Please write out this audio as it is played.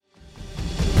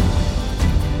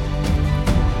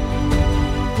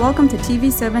Welcome to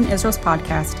TV7 Israel's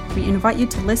podcast. We invite you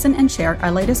to listen and share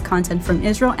our latest content from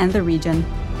Israel and the region.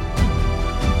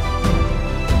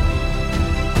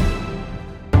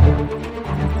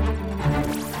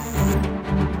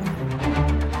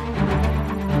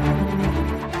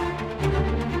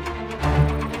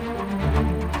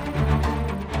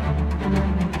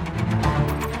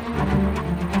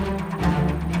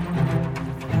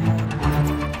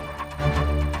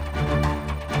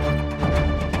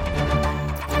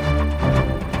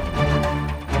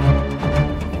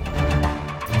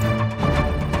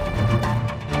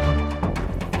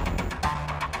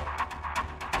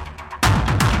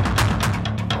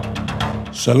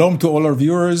 Shalom to all our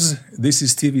viewers. This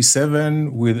is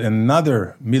TV7 with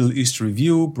another Middle East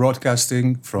review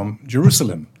broadcasting from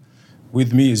Jerusalem.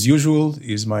 With me, as usual,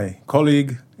 is my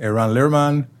colleague, Eran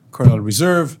Lerman, Colonel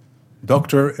Reserve,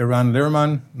 Dr. Eran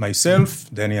Lerman, myself,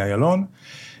 Danny Ayalon.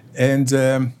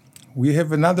 And we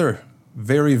have another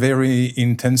very, very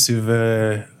intensive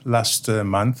last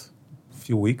month,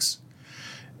 few weeks.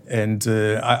 And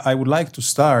I would like to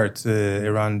start,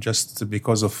 Eran, just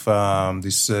because of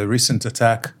this recent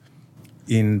attack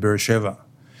in Beersheba.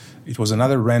 It was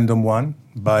another random one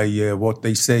by what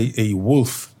they say a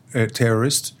wolf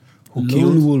terrorist who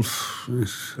killed... Wolf.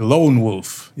 Yes. Lone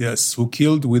wolf, yes, who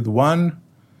killed with one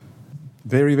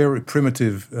very, very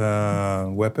primitive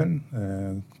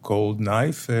weapon called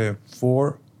knife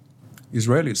 4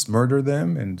 Israelis, murdered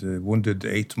them and wounded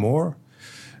 8 more.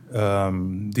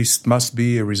 This must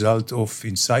be a result of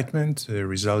incitement, a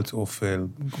result of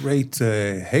great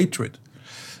hatred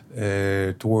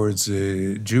towards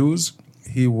Jews.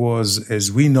 He was, as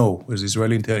we know, as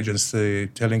Israeli intelligence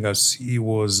telling us, he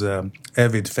was an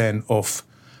avid fan of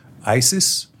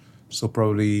ISIS. So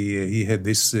probably he had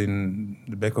this in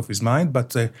the back of his mind.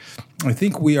 But I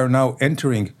think we are now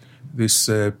entering this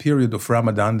period of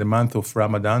Ramadan, the month of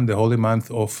Ramadan, the holy month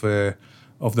of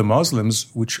the Muslims,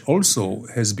 which also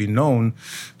has been known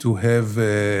to have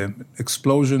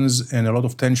explosions and a lot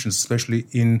of tensions, especially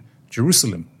in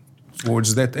Jerusalem.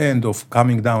 Towards that end of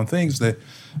calming down things,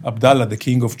 Abdullah, the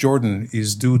king of Jordan,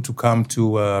 is due to come to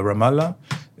Ramallah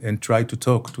and try to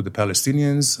talk to the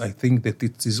Palestinians. I think that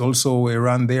it is also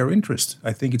around their interest.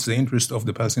 I think it's the interest of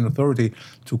the Palestinian Authority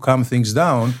to calm things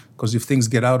down, because if things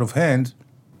get out of hand,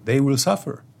 they will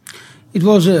suffer. It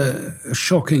was a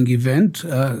shocking event,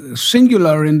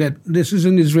 singular in that this is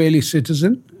an Israeli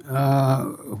citizen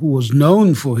who was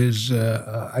known for his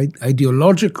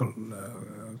ideological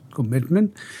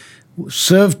commitment, who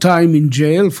served time in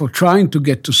jail for trying to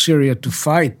get to Syria to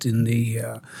fight in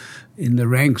the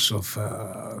ranks of,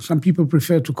 some people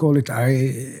prefer to call it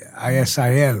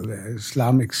ISIL,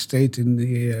 Islamic State in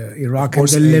the Iraq and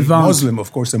the Levant.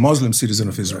 A Muslim citizen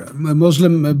of Israel. A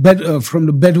Muslim from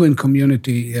the Bedouin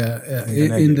community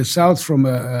in the south, from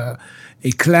a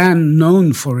clan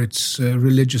known for its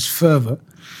religious fervor.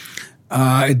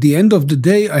 At the end of the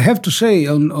day, I have to say,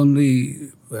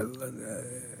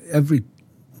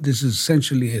 this is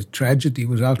essentially a tragedy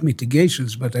without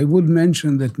mitigations, but I would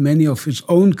mention that many of his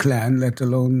own clan, let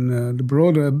alone the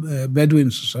broader Bedouin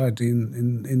society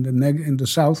in the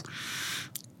south,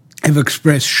 have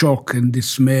expressed shock and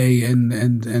dismay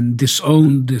and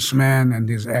disowned this man and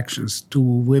his actions. 2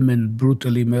 women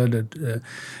brutally murdered,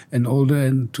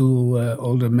 and two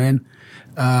older men.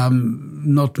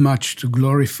 Not much to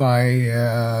glorify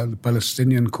the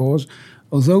Palestinian cause.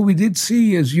 Although we did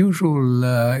see, as usual,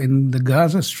 in the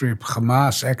Gaza Strip,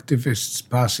 Hamas activists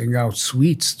passing out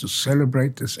sweets to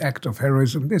celebrate this act of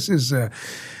heroism. This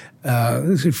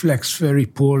reflects very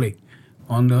poorly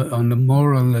on the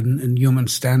moral and human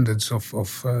standards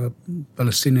of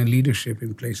Palestinian leadership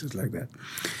in places like that.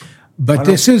 But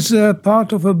this is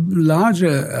part of a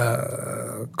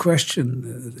larger question.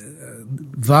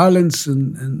 Violence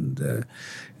and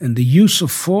the use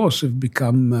of force have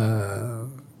become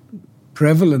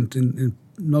prevalent in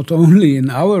not only in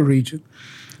our region,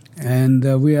 and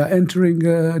we are entering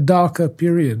a darker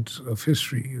period of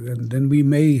history than we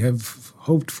may have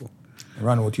hoped for.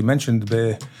 Ran, what you mentioned,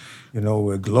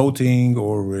 gloating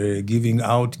or giving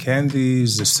out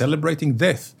candies, celebrating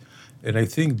death, and I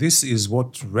think this is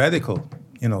what radical,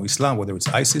 Islam, whether it's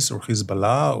ISIS or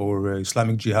Hezbollah or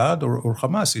Islamic Jihad or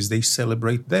Hamas, is they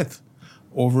celebrate death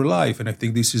over life, and I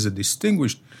think this is a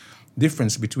distinguished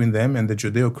difference between them and the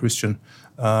Judeo-Christian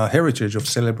heritage of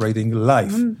celebrating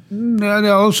life.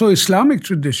 There are also Islamic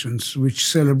traditions which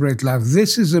celebrate life.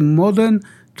 This is a modern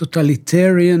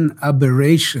totalitarian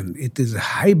aberration. It is a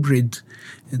hybrid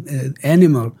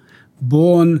animal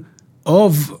born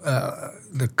of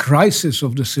the crisis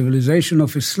of the civilization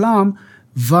of Islam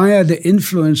via the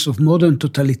influence of modern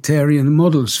totalitarian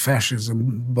models,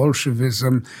 fascism,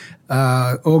 Bolshevism,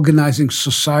 organizing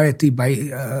society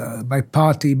by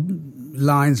party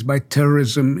lines, by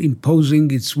terrorism,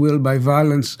 imposing its will by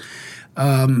violence,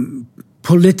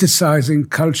 politicizing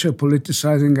culture,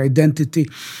 politicizing identity.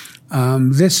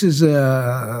 This is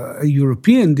a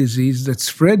European disease that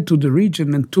spread to the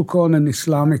region and took on an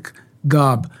Islamic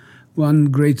garb. One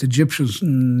great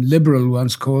Egyptian liberal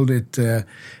once called it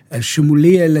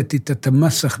al-Shumuliya التي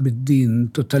تتمسخ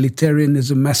بالدين,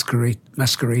 totalitarianism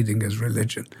masquerading as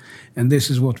religion. And this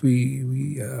is what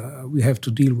we have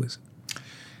to deal with.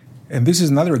 And this is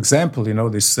another example,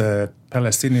 this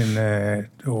Palestinian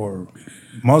or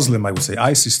Muslim, I would say,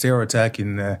 ISIS terror attack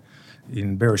in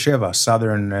Beersheba,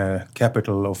 southern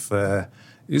capital of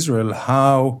Israel,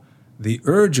 how the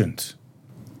urgent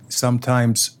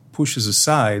sometimes pushes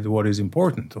aside what is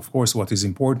important. Of course, what is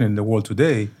important in the world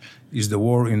today is the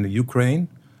war in the Ukraine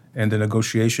and the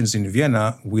negotiations in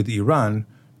Vienna with Iran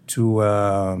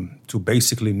to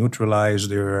basically neutralize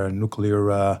their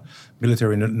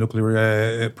military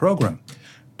nuclear program.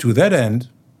 To that end,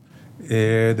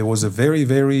 there was a very,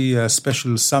 very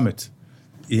special summit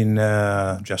in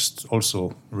just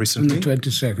also recently. The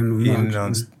 22nd of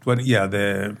March.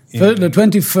 The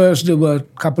 21st, there were a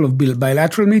couple of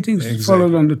bilateral meetings, exactly.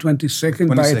 Followed on the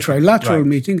 22nd by a trilateral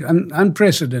meeting,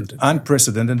 unprecedented.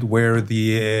 Unprecedented, where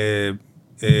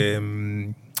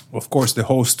of course, the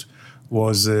host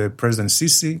was President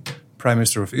Sisi, Prime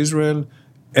Minister of Israel,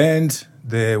 and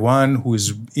the one who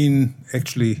is in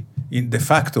de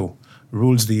facto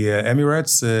rules the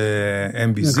Emirates,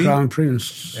 MBZ. The Crown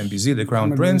Prince. MBZ, the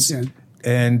Crown Prince. Yeah.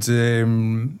 And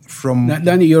from...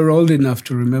 Danny, you're old enough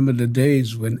to remember the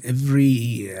days when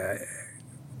every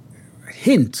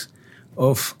hint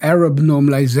of Arab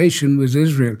normalization with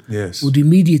Israel would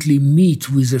immediately meet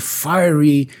with a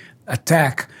fiery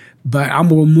attack by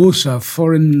Amr Moussa,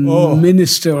 foreign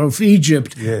minister of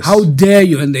Egypt. Yes. How dare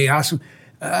you? And they asked him,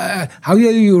 how do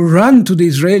you run to the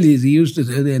Israelis? He used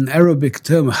an Arabic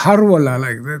term, harwala,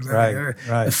 like that,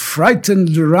 a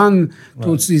frightened run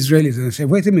towards the Israelis. And I said,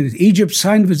 wait a minute, Egypt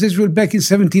signed with Israel back in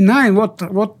 1979. What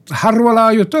harwala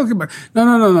are you talking about?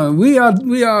 No. We are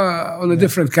on a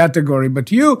different category,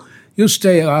 but you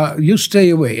stay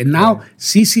away. And now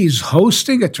Sisi is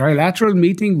hosting a trilateral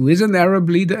meeting with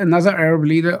another Arab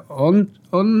leader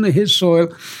on his soil,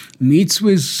 meets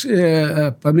with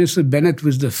Prime Minister Bennett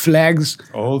with the flags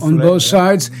on both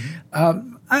sides.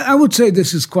 Mm-hmm. I would say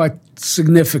this is quite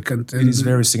significant. It is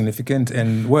very significant.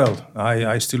 And,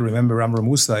 I still remember Amr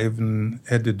Moussa. I even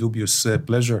had the dubious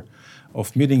pleasure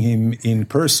of meeting him in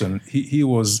person. He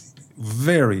was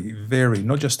very, very,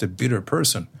 not just a bitter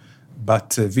person,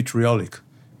 but vitriolic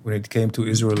when it came to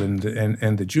Israel and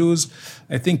the Jews.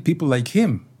 I think people like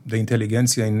him, the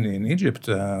intelligentsia in Egypt,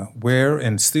 were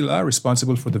and still are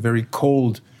responsible for the very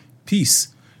cold peace,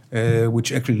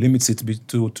 which actually limits it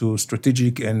to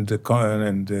strategic and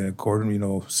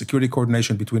security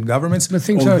coordination between governments. But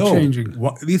things are changing.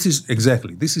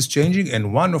 This is changing,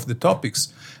 and one of the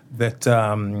topics that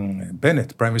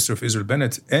Bennett, Prime Minister of Israel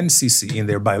Bennett, and Sisi in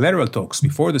their bilateral talks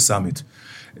before the summit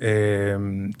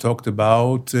talked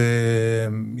about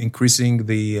increasing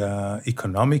the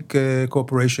economic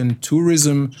cooperation,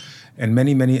 tourism, and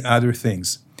many, many other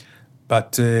things.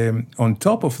 But on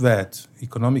top of that,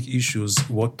 economic issues.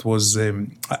 What was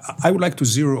I would like to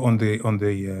zero on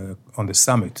the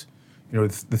summit,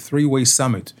 the three-way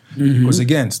summit, because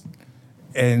again,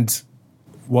 and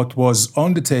what was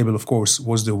on the table, of course,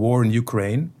 was the war in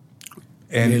Ukraine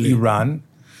and Iran.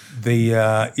 The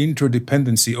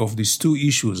interdependency of these two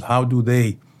issues, how do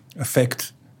they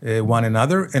affect one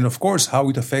another, and of course, how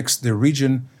it affects the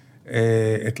region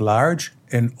at large.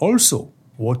 And also,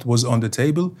 what was on the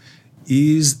table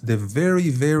is the very,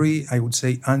 very, I would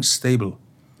say, unstable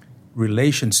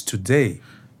relations today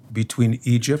between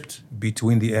Egypt,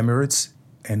 between the Emirates,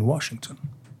 and Washington.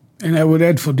 And I would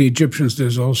add, for the Egyptians,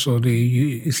 there's also the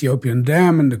Ethiopian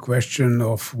dam and the question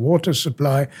of water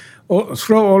supply.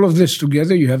 Throw all of this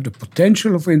together, you have the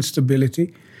potential of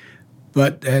instability.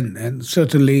 But and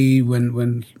certainly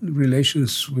when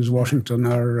relations with Washington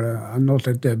are not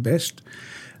at their best.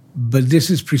 But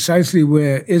this is precisely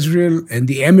where Israel and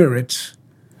the Emirates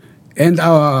and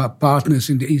our partners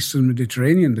in the Eastern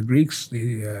Mediterranean, the Greeks,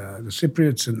 the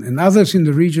Cypriots, and others in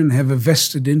the region have a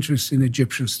vested interest in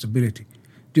Egyptian stability.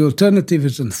 The alternative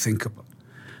is unthinkable.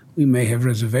 We may have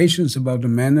reservations about the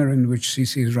manner in which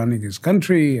Sisi is running his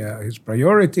country, his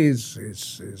priorities,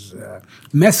 his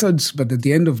methods, but at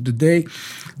the end of the day...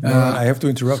 I have to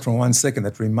interrupt for 1 second.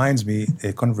 That reminds me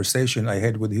a conversation I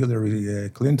had with Hillary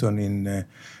Clinton in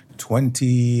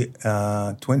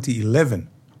 2011.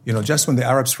 Just when the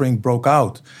Arab Spring broke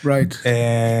out. Right.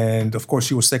 And of course,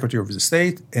 he was Secretary of the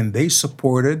State, and they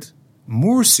supported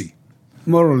Morsi.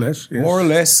 More or less, yes. More or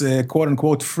less, quote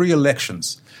unquote, free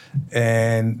elections.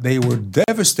 And they were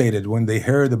devastated when they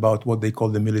heard about what they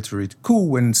called the military coup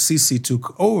when Sisi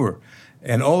took over.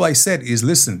 And all I said is,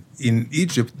 listen, in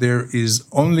Egypt, there is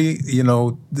only,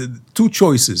 the two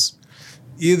choices.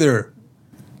 Either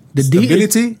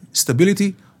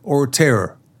stability or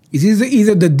terror. It is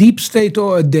either the deep state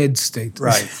or a dead state.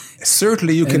 Right.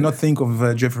 Certainly you cannot think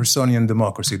of Jeffersonian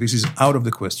democracy. This is out of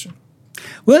the question.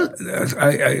 Well,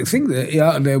 I think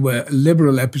that, there were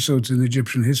liberal episodes in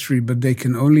Egyptian history, but they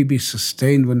can only be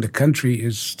sustained when the country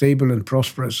is stable and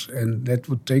prosperous, and that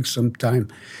would take some time.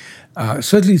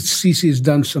 Certainly, Sisi has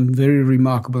done some very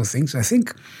remarkable things. I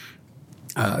think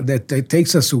that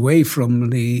takes us away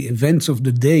from the events of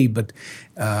the day, but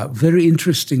very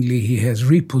interestingly, he has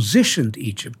repositioned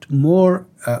Egypt more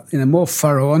in a more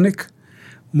pharaonic,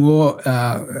 more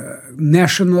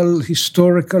national,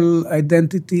 historical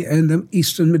identity and an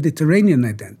Eastern Mediterranean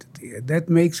identity. That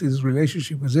makes his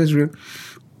relationship with Israel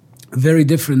very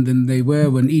different than they were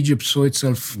when Egypt saw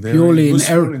itself purely in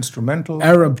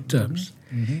Arab terms.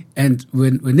 Mm-hmm. And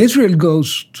when Israel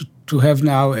goes to have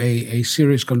now a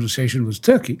serious conversation with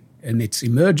Turkey, and it's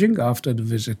emerging after the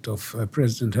visit of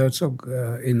President Herzog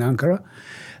in Ankara,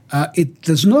 it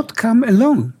does not come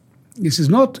alone. This is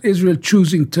not Israel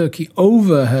choosing Turkey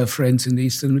over her friends in the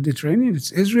Eastern Mediterranean.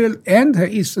 It's Israel and her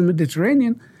Eastern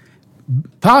Mediterranean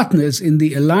partners in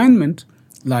the alignment,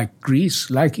 like Greece,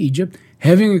 like Egypt,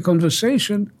 having a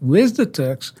conversation with the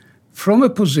Turks from a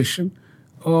position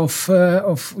of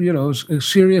a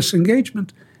serious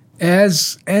engagement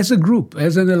as a group,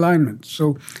 as an alignment.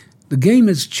 So the game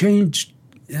has changed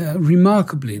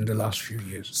remarkably in the last few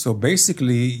years. So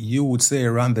basically, you would say,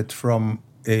 Eran, that from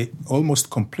a almost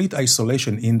complete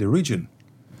isolation in the region,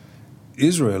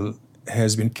 Israel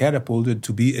has been catapulted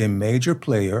to be a major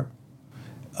player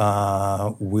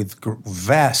with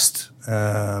vast,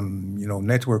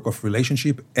 network of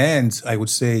relationship and, I would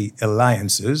say,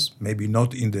 alliances. Maybe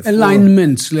not in the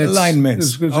alignments.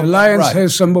 Alignments. Because alliance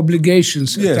has some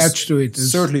obligations attached to it.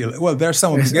 Certainly. Well, there are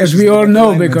some obligations. As we all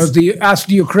know, because ask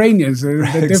the Ukrainians,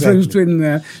 the difference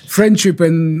between friendship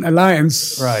and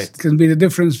alliance can be the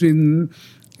difference between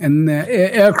an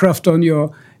aircraft on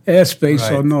your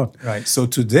airspace or not. Right. So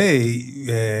today,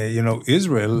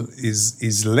 Israel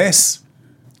is less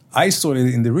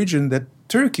isolated in the region that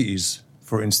Turkey is,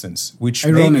 for instance, which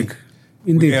ironic,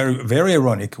 indeed, very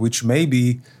ironic, which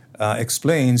maybe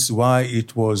explains why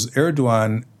it was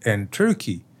Erdogan and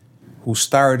Turkey who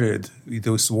started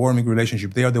this warming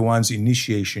relationship. They are the ones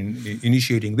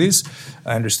initiating this.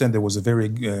 I understand there was a very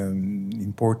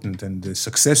important and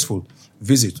successful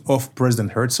visit of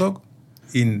President Herzog,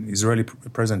 Israeli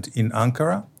president in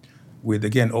Ankara, with,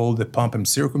 again, all the pomp and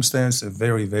circumstance, a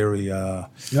very, very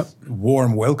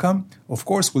warm welcome. Of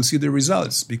course, we'll see the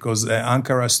results because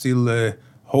Ankara still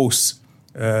hosts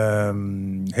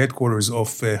headquarters of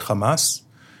Hamas,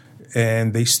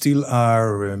 and they still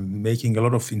are making a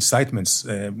lot of incitements,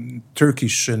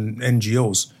 Turkish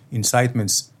NGOs,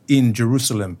 incitements in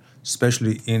Jerusalem,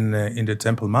 especially in the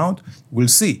Temple Mount. We'll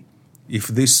see if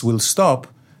this will stop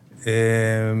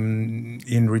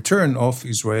in return of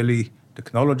Israeli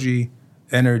technology,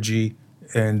 energy,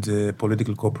 and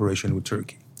political cooperation with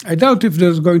Turkey. I doubt if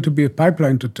there's going to be a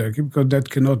pipeline to Turkey, because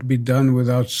that cannot be done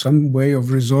without some way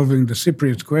of resolving the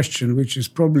Cypriot question, which is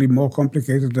probably more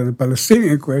complicated than the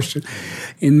Palestinian question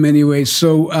in many ways.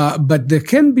 So, but there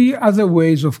can be other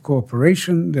ways of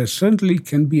cooperation. There certainly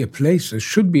can be a place, there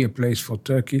should be a place for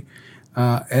Turkey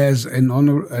as an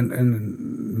honor and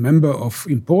member of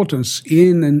importance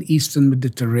in an Eastern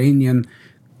Mediterranean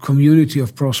community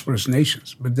of prosperous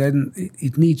nations. But then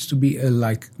it needs to be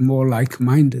more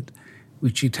like-minded,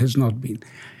 which it has not been.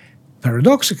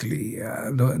 Paradoxically,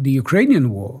 the Ukrainian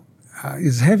war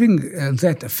is having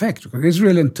that effect, because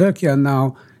Israel and Turkey are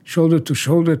now shoulder to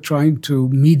shoulder trying to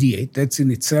mediate. That's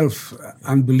in itself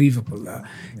unbelievable.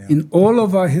 In all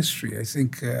of our history, I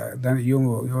think,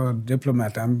 you're a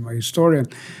diplomat, I'm a historian,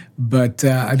 but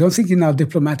I don't think in our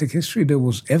diplomatic history there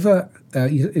was ever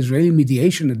Israeli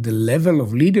mediation at the level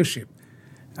of leadership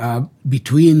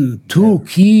between two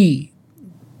key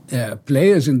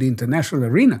players in the international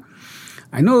arena.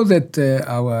 I know that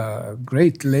our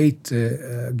great late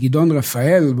Gidon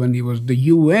Rafael, when he was the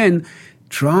UN,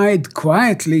 tried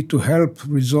quietly to help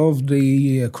resolve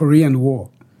the Korean War.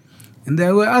 And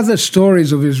there were other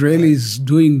stories of Israelis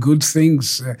doing good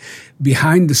things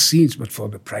behind the scenes, but for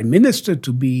the prime minister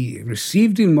to be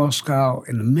received in Moscow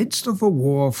in the midst of a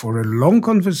war for a long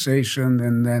conversation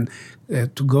and then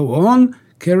to go on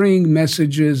carrying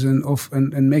messages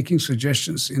and making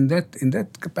suggestions in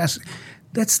that capacity,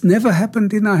 that's never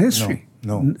happened in our history.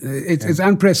 No. It's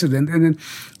unprecedented.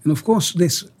 And of course,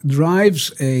 this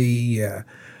drives a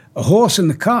horse and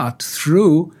a cart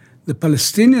through the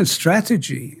Palestinian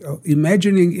strategy of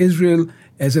imagining Israel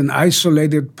as an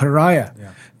isolated pariah.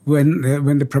 Yeah.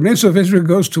 When the Prime Minister of Israel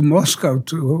goes to Moscow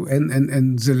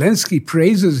and Zelensky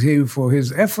praises him for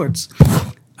his efforts,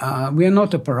 we are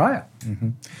not a pariah. Mm-hmm.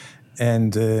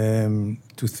 And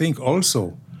to think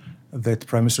also that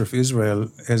Prime Minister of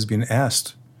Israel has been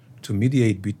asked to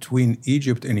mediate between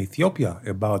Egypt and Ethiopia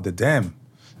about the dam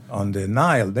on the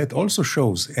Nile, that also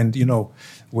shows. And,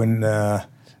 when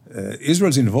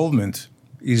Israel's involvement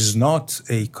is not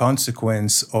a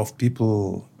consequence of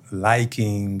people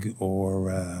liking or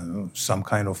some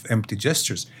kind of empty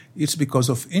gestures, it's because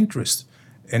of interest.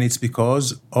 And it's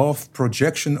because of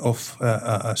projection of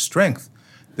strength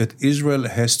that Israel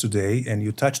has today, and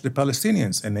you touch the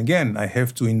Palestinians. And again, I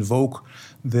have to invoke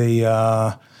the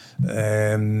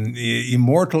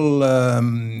immortal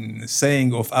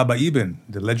saying of Abba Eban,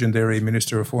 the legendary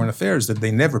Minister of Foreign Affairs, that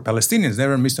Palestinians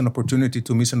never missed an opportunity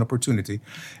to miss an opportunity.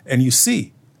 And you see,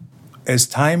 as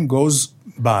time goes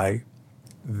by,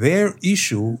 their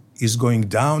issue is going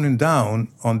down and down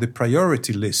on the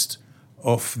priority list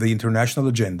of the international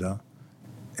agenda,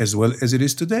 as well as it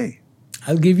is today.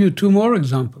 I'll give you two more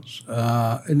examples.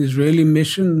 An Israeli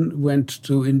mission went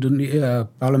to Indonesia,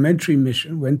 parliamentary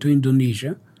mission went to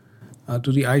Indonesia,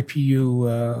 to the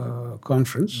IPU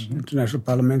conference, International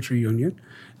Parliamentary Union,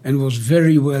 and was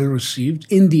very well received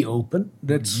in the open.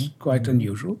 That's quite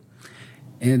unusual.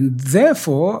 And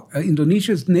therefore,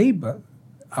 Indonesia's neighbor,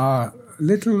 our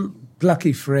little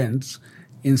plucky friends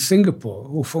in Singapore,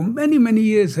 who for many, many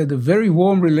years had a very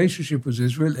warm relationship with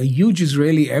Israel, a huge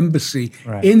Israeli embassy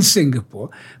in Singapore,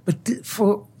 but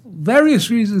for various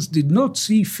reasons did not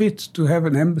see fit to have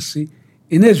an embassy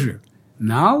in Israel.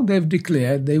 Now they've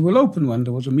declared they will open one.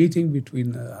 There was a meeting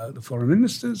between the foreign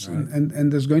ministers,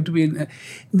 and there's going to be...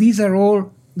 these are all...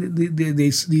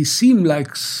 They seem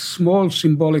like small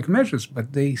symbolic measures, but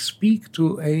they speak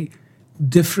to a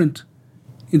different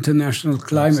international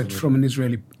climate from an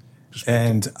Israeli perspective.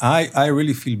 And I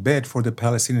really feel bad for the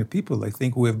Palestinian people. I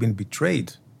think we have been betrayed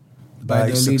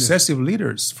by successive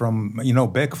leaders from,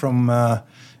 back from,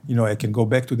 I can go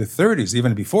back to the 30s,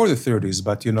 even before the 30s,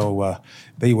 but,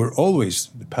 they were always,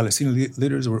 the Palestinian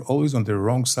leaders were always on the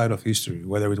wrong side of history,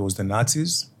 whether it was the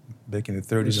Nazis back in the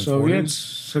 30s and 40s.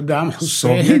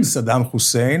 Saddam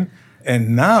Hussein. And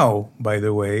now, by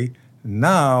the way,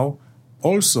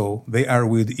 also they are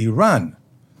with Iran.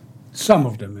 Some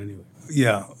of them, anyway.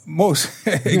 Yeah, most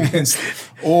against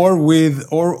or with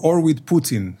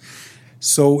Putin.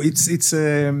 So it's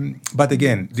but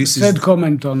again, this is third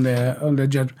comment on the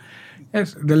judge.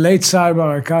 Yes, the late Saeb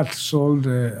Erekat sold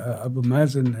Abu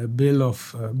Mazen a bill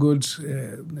of goods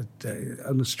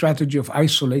on the strategy of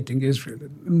isolating Israel.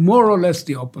 More or less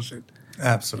the opposite.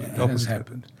 Absolutely, has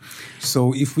happened.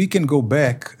 So if we can go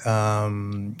back,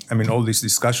 all this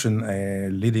discussion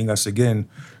leading us again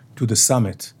to the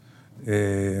summit.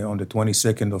 On the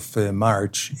 22nd of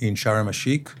March in Sharm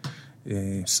el-Sheikh,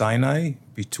 Sinai,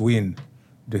 between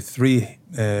the three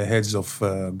heads of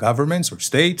governments or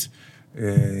state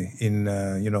in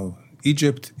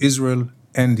Egypt, Israel,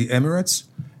 and the Emirates.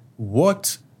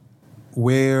 What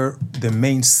were the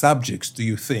main subjects, do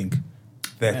you think,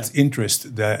 that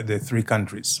interest the three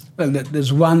countries? Well,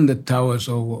 there's one that towers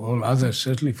over all others,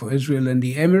 certainly for Israel and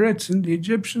the Emirates. And the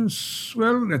Egyptians,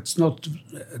 well, that's not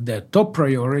their top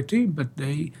priority, but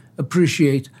they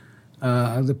appreciate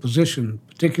the position,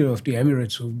 particularly of the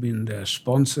Emirates, who've been their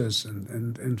sponsors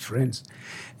and friends.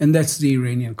 And that's the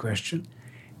Iranian question.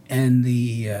 And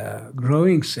the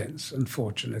growing sense,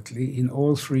 unfortunately, in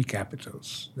all three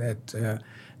capitals, that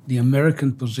the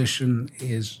American position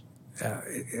is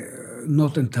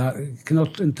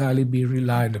cannot entirely be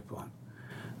relied upon.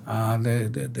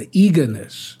 The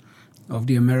eagerness of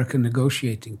the American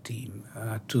negotiating team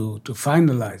to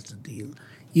finalize the deal,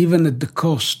 even at the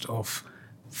cost of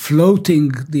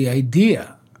floating the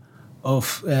idea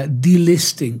of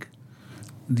delisting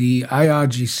the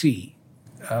IRGC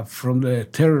from the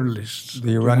terror lists.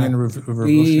 The Iranian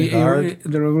Revolutionary Guard.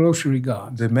 The Revolutionary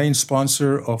Guard. The main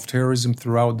sponsor of terrorism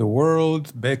throughout the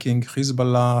world, backing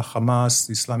Hezbollah, Hamas,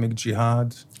 Islamic Jihad.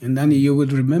 And then you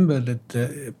would remember that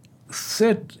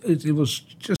it was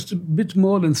just a bit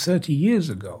more than 30 years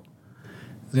ago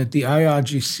that the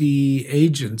IRGC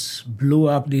agents blew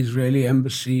up the Israeli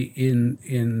embassy in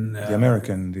in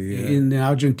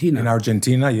Argentina. In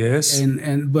Argentina, yes.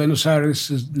 And Buenos Aires,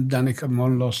 Danica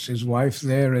Mon lost his wife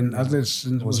there, and others.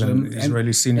 And was an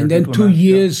Israeli senior And then diplomat, 2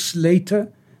 years later,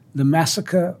 the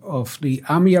massacre of the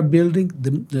Amia building,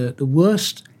 the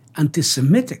worst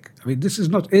anti-Semitic. I mean, this is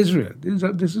not Israel.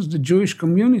 This is the Jewish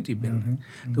community building.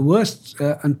 Mm-hmm. The worst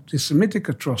anti-Semitic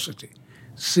atrocity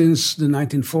since the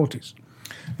 1940s.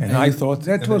 And I thought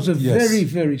that was a very,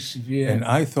 very severe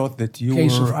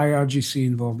case of IRGC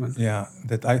involvement. Yeah,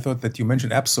 that I thought that you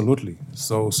mentioned absolutely.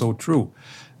 So true.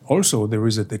 Also, there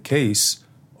is the case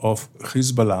of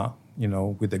Hezbollah,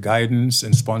 with the guidance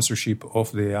and sponsorship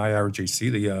of the IRGC,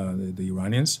 the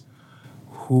Iranians,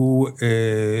 who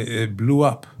blew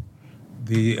up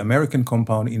the American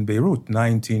compound in Beirut,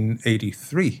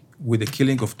 1983, with the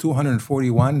killing of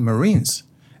 241 Marines.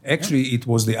 Actually, it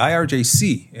was the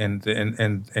IRGC and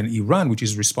Iran which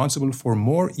is responsible for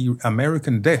more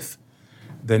American death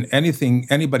than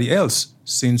anybody else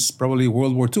since probably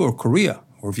World War II or Korea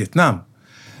or Vietnam.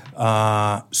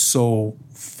 So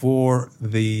for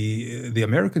the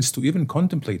Americans to even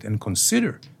contemplate and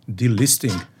consider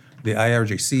delisting the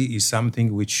IRGC is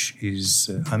something which is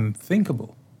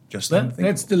unthinkable. Unthinkable.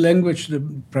 That's the language that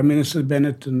Prime Minister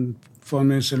Bennett and Foreign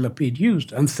Minister Lapid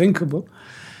used, unthinkable.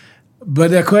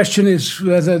 But the question is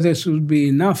whether this would be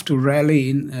enough to rally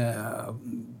in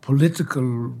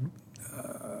political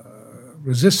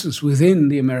resistance within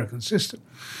the American system.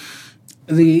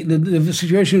 The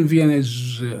situation in Vienna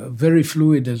is very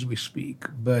fluid as we speak,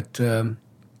 but the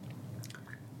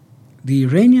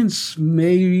Iranians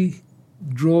may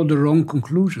draw the wrong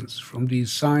conclusions from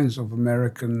these signs of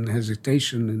American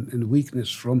hesitation and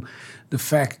weakness, from the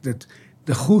fact that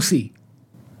the Houthi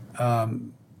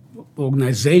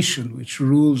organization, which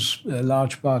rules a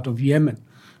large part of Yemen,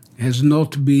 has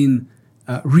not been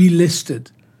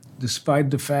relisted, despite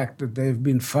the fact that they've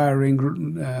been firing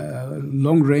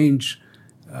long-range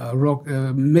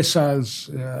missiles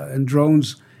and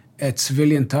drones at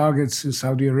civilian targets in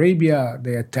Saudi Arabia.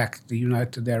 They attacked the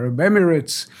United Arab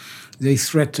Emirates. They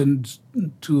threatened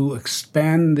to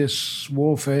expand this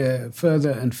warfare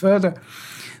further and further.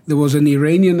 There was an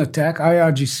Iranian attack,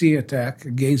 IRGC attack,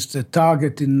 against a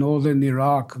target in northern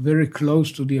Iraq, very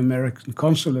close to the American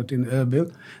consulate in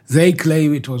Erbil. They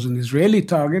claim it was an Israeli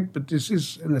target, but this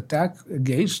is an attack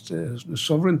against the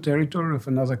sovereign territory of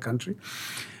another country.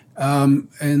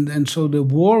 And so the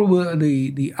war,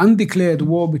 the undeclared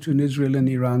war between Israel and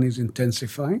Iran is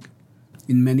intensifying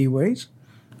in many ways.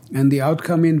 And the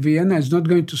outcome in Vienna is not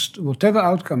going to, whatever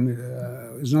outcome,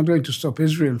 is not going to stop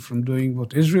Israel from doing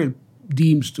what Israel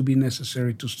deems to be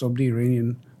necessary to stop the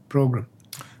Iranian program.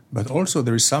 But also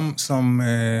there is some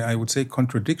I would say,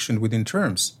 contradiction within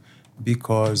terms,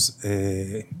 because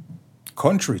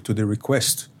contrary to the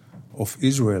request of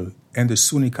Israel and the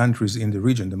Sunni countries in the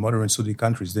region, the moderate Sunni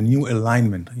countries, the new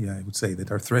alignment, I would say,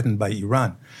 that are threatened by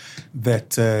Iran, that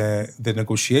the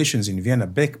negotiations in Vienna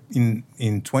back in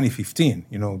 2015,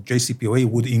 JCPOA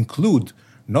would include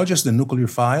not just the nuclear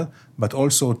file, but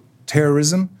also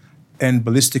terrorism and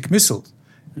ballistic missiles.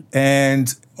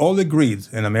 And all agreed,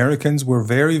 and Americans were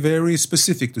very, very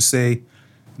specific to say,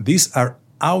 these are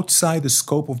outside the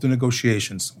scope of the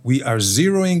negotiations. We are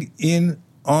zeroing in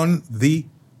on the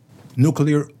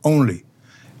nuclear only.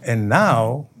 And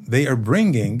now they are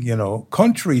bringing,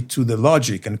 contrary to the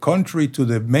logic and contrary to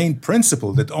the main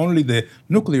principle that only the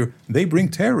nuclear, they bring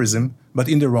terrorism, but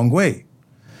in the wrong way.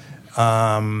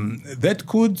 That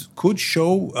could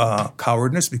show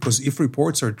cowardice, because if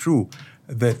reports are true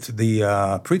that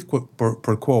the quid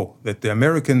pro quo that the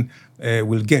American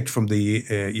will get from the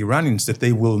Iranians, that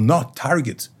they will not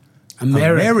target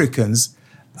Americans,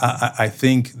 I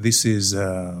think this is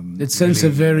it sends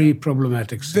really a very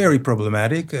problematic signal. Very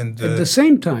problematic, and at the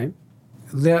same time,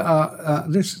 there are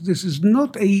this is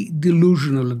not a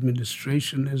delusional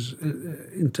administration as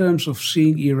in terms of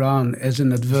seeing Iran as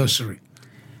an adversary.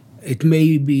 It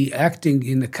may be acting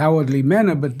in a cowardly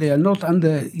manner, but they are not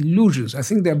under illusions. I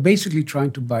think they're basically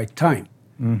trying to buy time.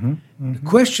 Mm-hmm, mm-hmm. The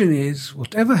question is,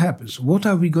 whatever happens, what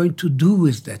are we going to do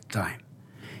with that time?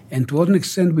 And to what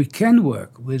extent we can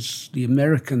work with the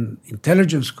American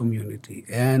intelligence community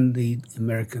and the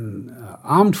American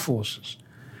armed forces,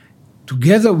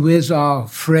 together with our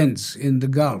friends in the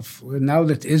Gulf. Now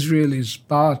that Israel is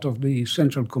part of the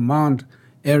Central Command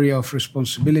area of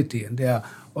responsibility, and there are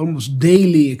almost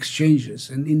daily exchanges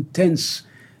and intense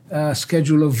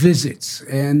schedule of visits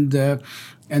and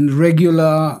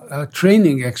regular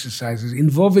training exercises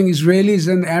involving Israelis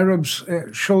and Arabs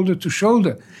shoulder to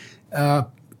shoulder.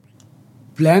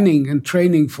 planning and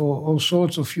training for all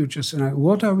sorts of future scenarios.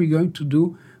 What are we going to do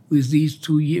with these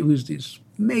 2 years, with this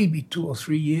maybe 2 or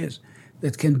 3 years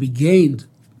that can be gained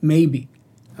maybe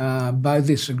by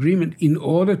this agreement in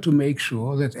order to make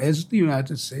sure that, as the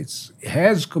United States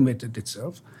has committed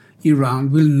itself, Iran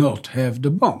will not have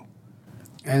the bomb.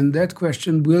 And that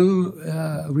question will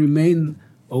remain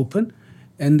open.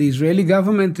 And the Israeli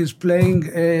government is playing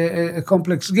a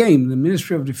complex game. The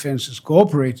Ministry of Defense is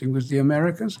cooperating with the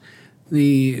Americans.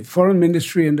 The Foreign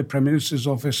Ministry and the Prime Minister's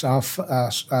office are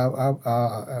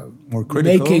more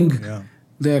critical, making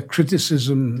their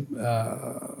criticism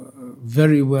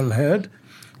very well heard.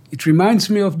 It reminds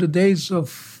me of the days of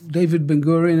David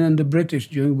Ben-Gurion and the British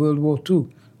during World War II.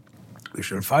 We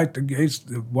shall fight against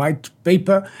the white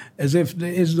paper as if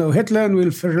there is no Hitler, and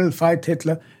we'll fight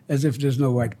Hitler as if there's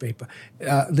no white paper.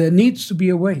 There needs to be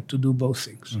a way to do both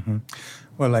things. Mm-hmm.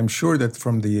 Well, I'm sure that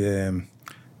from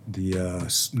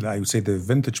I would say the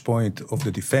vantage point of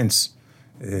the defense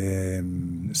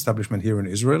establishment here in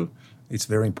Israel, it's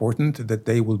very important that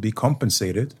they will be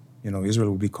compensated. Israel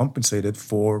will be compensated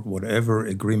for whatever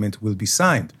agreement will be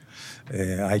signed.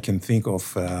 I can think of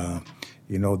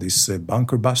these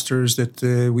bunker busters that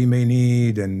we may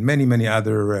need, and many, many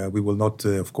other. We will not,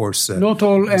 of course, not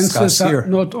all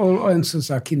answers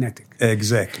are kinetic.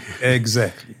 Exactly.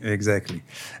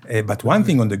 But one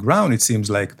thing on the ground, it seems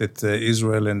like that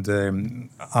Israel and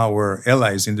our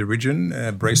allies in the region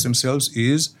brace themselves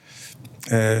is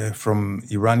from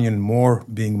Iranian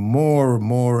being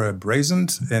more brazen,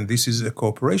 and this is a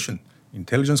cooperation.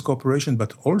 Intelligence cooperation,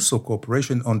 but also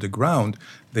cooperation on the ground.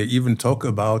 They even talk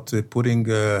about putting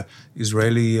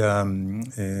Israeli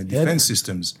defense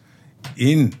systems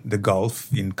in the Gulf,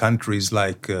 in countries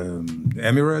like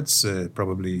Emirates,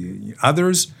 probably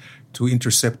others, to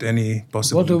intercept any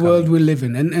possible. What a world we live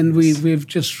in. And we've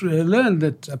just learned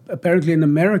that apparently an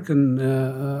American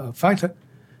fighter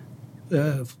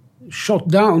shot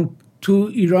down 2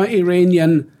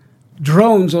 Iranian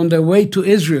drones on their way to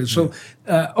Israel,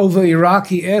 over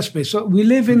Iraqi airspace. So we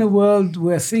live in a world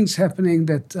where things happening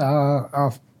that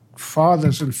our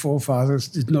fathers and forefathers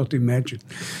did not imagine.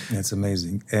 That's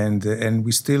amazing. And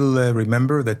we still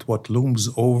remember that what looms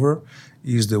over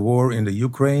is the war in the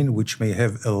Ukraine, which may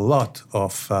have a lot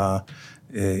of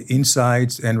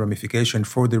insights and ramification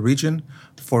for the region,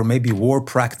 for maybe war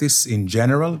practice in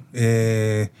general.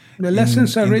 The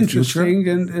lessons are interesting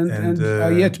and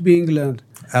are yet being learned.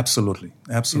 Absolutely.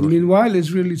 And meanwhile,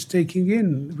 Israel is taking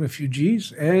in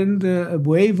refugees and a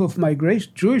wave of migration,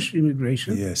 Jewish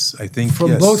immigration. Yes, I think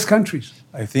from both countries.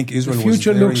 I think Israel the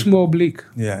future looks more bleak.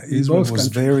 Yeah, Israel was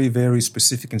very, very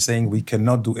specific in saying we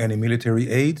cannot do any military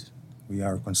aid. We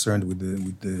are concerned with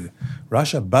the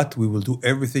Russia, but we will do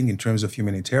everything in terms of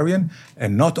humanitarian,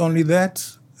 and not only that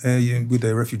with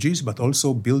the refugees, but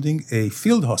also building a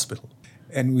field hospital.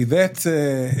 And with that,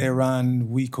 Eran,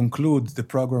 we conclude the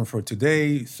program for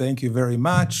today. Thank you very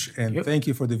much, and thank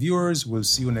you for the viewers. We'll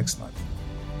see you next month.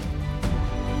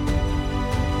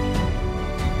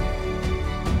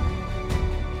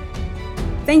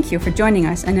 Thank you for joining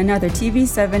us in another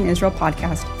TV7 Israel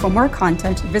podcast. For more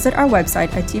content, visit our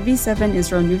website at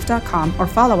tv7israelnews.com or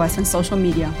follow us on social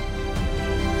media.